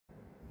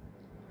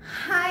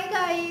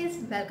Guys,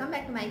 welcome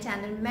back to my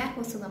channel. मैं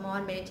हूं सुगम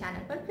और मेरे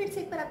चैनल पर फिर से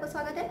एक बार आपका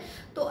स्वागत है।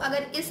 तो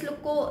अगर इस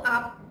लुक को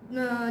आप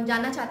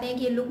जानना चाहते हैं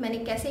कि ये लुक मैंने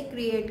कैसे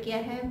क्रिएट किया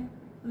है,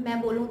 मैं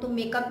बोलूँ तो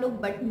makeup look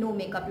but no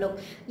makeup look,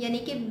 यानी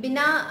कि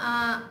बिना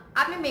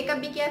आपने मेकअप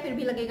भी किया है फिर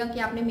भी लगेगा कि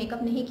आपने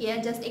मेकअप नहीं किया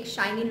है, जस्ट एक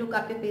शाइनी लुक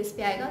आपके फेस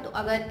पे आएगा। तो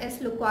अगर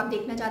इस लुक को आप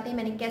देखना चाहते हैं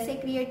मैंने कैसे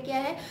क्रिएट किया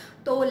है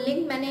तो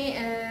लिंक मैंने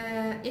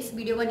इस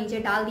वीडियो का नीचे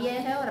डाल दिया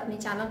है और अपने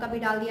चैनल का भी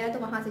डाल दिया है, तो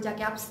वहाँ से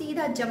जाके आप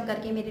सीधा जंप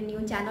करके मेरे न्यू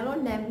चैनल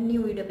और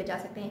न्यू वीडियो पे जा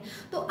सकते हैं।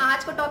 तो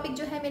आज का टॉपिक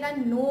जो है मेरा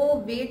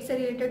नो वेट से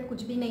रिलेटेड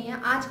कुछ भी नहीं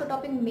है। आज का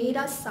टॉपिक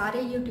मेरा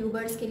सारे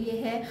यूट्यूबर्स के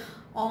लिए है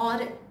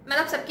और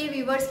मतलब सबके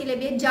व्यूवर्स के लिए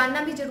भी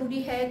जानना भी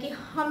जरूरी है कि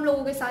हम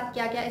लोगों के साथ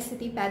क्या क्या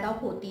स्थिति पैदा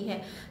होती है।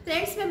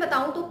 फ्रेंड्स, मैं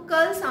बताऊं तो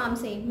कल शाम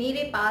से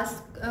मेरे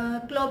पास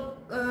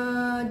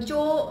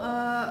जो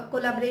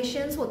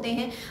कोलैबोरेशंस होते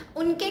हैं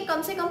उनके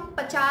कम से कम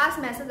 50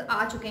 मैसेज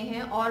आ चुके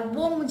हैं और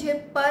वो मुझे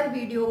पर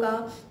वीडियो का,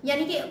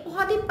 यानी कि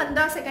बहुत ही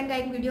 15 सेकंड का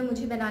एक वीडियो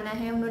मुझे बनाना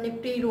है, उन्होंने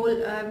प्री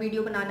रोल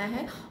वीडियो बनाना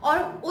है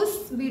और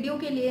उस वीडियो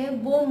के लिए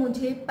वो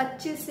मुझे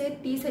 25 से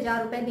 30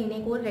 हज़ार रुपये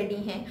देने को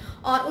रेडी हैं।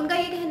 और उनका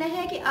ये कहना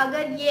है कि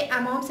अगर ये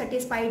अमाउंट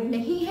सेटिस्फाइड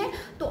नहीं है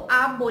तो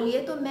आप बोलिए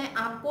तो मैं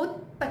आपको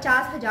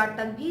 50 हज़ार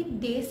तक भी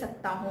दे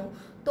सकता हूँ।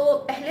 तो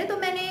पहले तो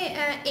मैंने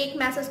एक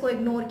मैसेज को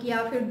इग्नोर किया,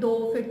 फिर 2,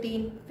 फिर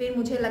 3, फिर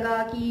मुझे लगा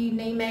कि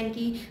नहीं, मैं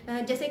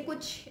इनकी जैसे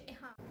कुछ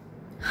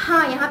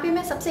हाँ, यहाँ पे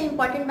मैं सबसे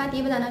इम्पॉर्टेंट बात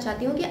ये बताना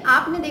चाहती हूँ कि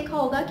आपने देखा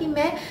होगा कि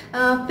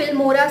मैं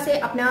फिल्मोरा से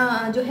अपना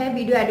जो है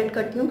वीडियो एडिट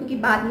करती हूँ क्योंकि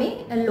बाद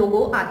में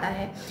लोगो आता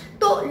है।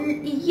 तो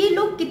ये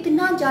लोग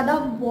कितना ज़्यादा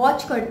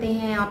वॉच करते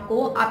हैं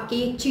आपको,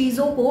 आपके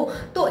चीज़ों को।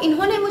 तो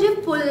इन्होंने मुझे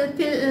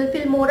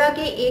फिल्मोरा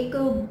के एक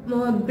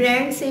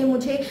ब्रांड से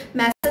मुझे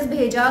मैसेज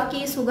भेजा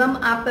कि सुगम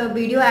आप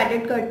वीडियो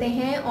एडिट करते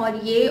हैं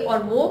और ये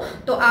और वो,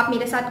 तो आप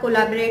मेरे साथ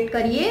कोलैबोरेट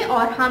करिए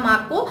और हम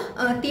आपको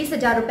 30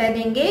 हज़ार रुपये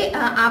देंगे,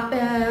 आप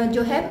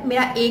जो है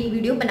मेरा एक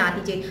वीडियो बना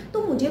दीजिए।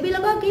 तो मुझे भी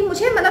लगा कि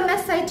मुझे मतलब मैं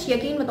सच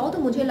यकीन बताऊँ तो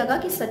मुझे लगा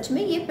कि सच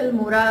में ये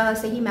फिल्मोरा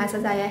से ही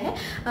मैसेज आया है।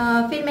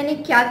 फिर मैंने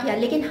क्या किया,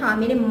 लेकिन हाँ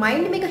मेरे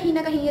माइंड में कहीं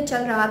ना कहीं ये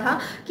चल रहा था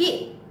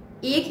कि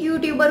एक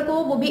यूट्यूबर को,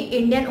 वो भी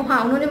इंडियन, हाँ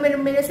उन्होंने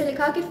मेरे से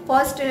लिखा कि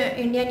फर्स्ट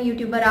इंडियन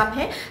यूट्यूबर आप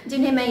हैं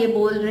जिन्हें मैं ये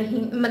बोल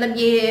रही, मतलब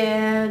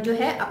ये जो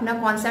है अपना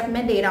कॉन्सेप्ट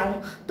मैं दे रहा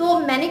हूँ। तो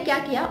मैंने क्या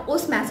किया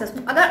उस मैसेज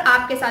में, अगर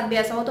आपके साथ भी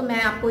ऐसा हो तो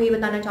मैं आपको ये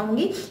बताना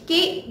चाहूँगी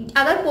कि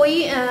अगर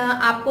कोई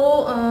आपको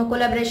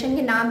कोलैबोरेशन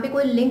के नाम पे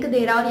कोई लिंक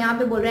दे रहा है और यहाँ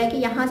पे बोल रहा है कि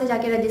यहाँ से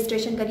जाके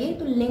रजिस्ट्रेशन करिए,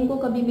 तो लिंक को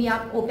कभी भी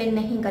आप ओपन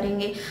नहीं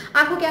करेंगे।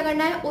 आपको क्या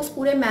करना है, उस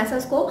पूरे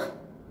मैसेज को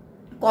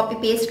कॉपी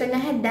पेस्ट करना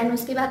है, देन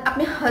उसके बाद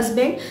अपने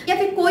हस्बैंड या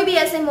फिर कोई भी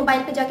ऐसे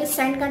मोबाइल पे जाके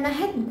सेंड करना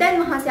है, देन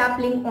वहां से आप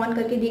लिंक ऑन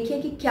करके देखिए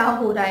कि क्या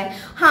हो रहा है।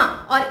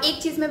 हाँ, और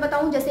एक चीज मैं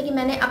बताऊं, जैसे कि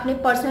मैंने अपने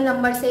पर्सनल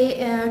नंबर से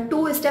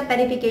 2 स्टेप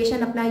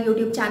वेरिफिकेशन अपना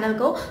यूट्यूब चैनल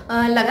को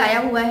लगाया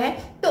हुआ है।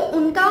 तो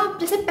उनका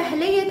जैसे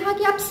पहले ये था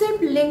कि आप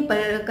सिर्फ लिंक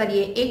पर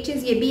करिए, एक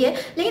चीज ये भी है,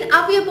 लेकिन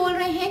आप ये बोल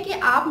रहे हैं कि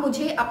आप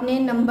मुझे अपने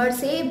नंबर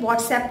से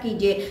व्हाट्सएप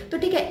कीजिए। तो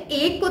ठीक है,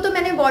 एक को तो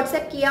मैंने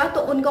व्हाट्सएप किया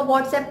तो उनका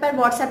व्हाट्सएप पर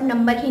व्हाट्सएप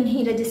नंबर ही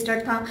नहीं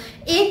रजिस्टर्ड था,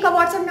 एक का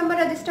व्हाट्सएप नंबर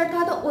रजिस्टर्ड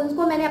था, तो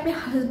उनको मैंने अपने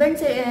हस्बैंड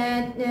से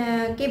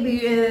के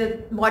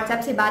व्हाट्सएप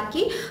से बात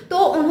की तो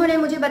उन्होंने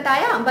मुझे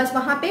बताया, बस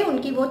वहाँ पे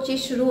उनकी वो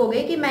चीज़ शुरू हो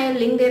गई कि मैं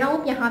लिंक दे रहा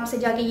हूँ, यहाँ से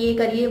जाके ये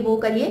करिए वो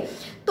करिए।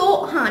 तो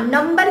हाँ,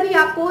 नंबर भी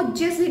आपको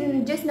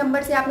जिस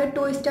नंबर से आपने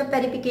 2 स्टेप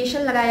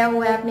वेरिफिकेशन लगाया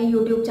हुआ है अपने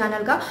यूट्यूब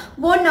चैनल का,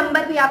 वो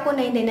नंबर भी आपको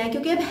नहीं देना है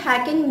क्योंकि अब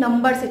हैकिंग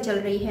नंबर से चल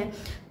रही है।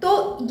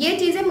 तो ये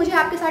चीज़ें मुझे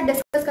आपके साथ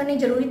डिस्कस करनी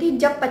जरूरी थी।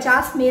 जब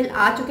 50 मेल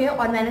आ चुके हैं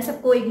और मैंने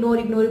सबको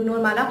इग्नोर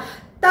मारा,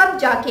 तब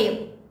जाके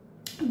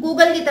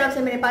गूगल की तरफ से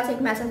मेरे पास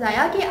एक मैसेज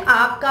आया कि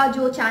आपका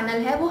जो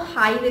चैनल है वो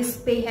हाई रिस्क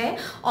पे है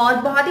और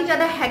बहुत ही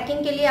ज़्यादा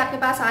हैकिंग के लिए आपके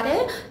पास आ रहे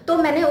हैं। तो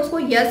मैंने उसको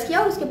यस किया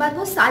और उसके बाद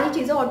वो सारी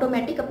चीज़ें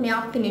ऑटोमेटिक अपने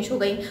आप फिनिश हो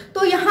गई।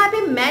 तो यहाँ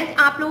पे मैं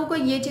आप लोगों को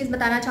ये चीज़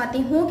बताना चाहती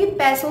हूँ कि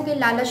पैसों के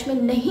लालच में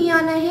नहीं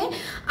आना है,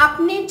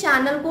 अपने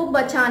चैनल को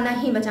बचाना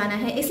ही बचाना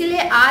है।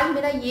 इसीलिए आज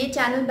मेरा ये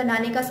चैनल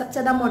बनाने का सबसे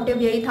ज़्यादा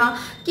मोटिव यही था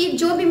कि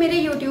जो भी मेरे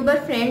यूट्यूबर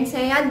फ्रेंड्स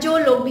हैं या जो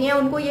लोग भी हैं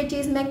उनको ये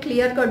चीज़ मैं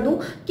क्लियर कर दूँ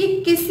कि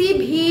किसी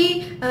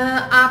भी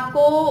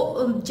आपको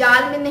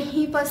जाल में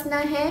नहीं फंसना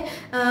है,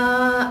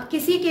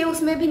 किसी के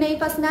उसमें भी नहीं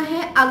फंसना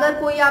है। अगर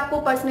कोई आपको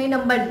पर्सनली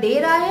नंबर दे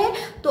रहा है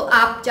तो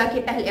आप जाके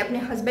पहले अपने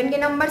हस्बैंड के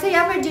नंबर से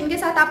या फिर जिनके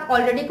साथ आप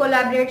ऑलरेडी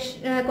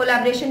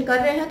कोलैबोरेशन कर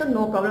रहे हैं तो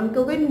नो प्रॉब्लम,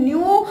 क्योंकि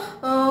न्यू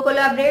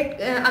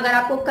कोलैबोरेट अगर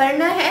आपको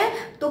करना है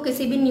तो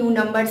किसी भी न्यू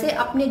नंबर से,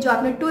 अपने जो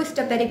आपने 2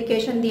 स्टेप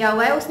वेरिफिकेशन दिया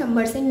हुआ है उस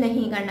नंबर से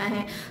नहीं करना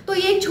है। तो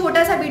ये एक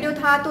छोटा सा वीडियो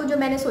था तो जो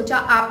मैंने सोचा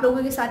आप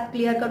लोगों के साथ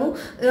क्लियर करूं।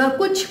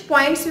 कुछ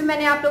पॉइंट्स भी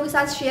मैंने आप लोगों के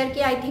साथ शेयर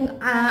किया, आई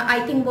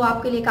थिंक वो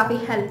आपके लिए काफ़ी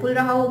हेल्पफुल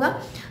रहा होगा।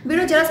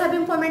 वीडियो जरा सा भी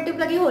इंफॉर्मेटिव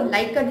लगी हो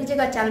लाइक कर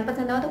दीजिएगा, चैनल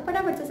पसंद आया तो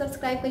फटाफट से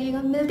सब्सक्राइब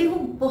करिएगा। मिलती हूँ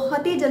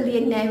बहुत ही जल्दी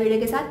एक नए वीडियो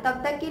के साथ,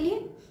 तब तक के लिए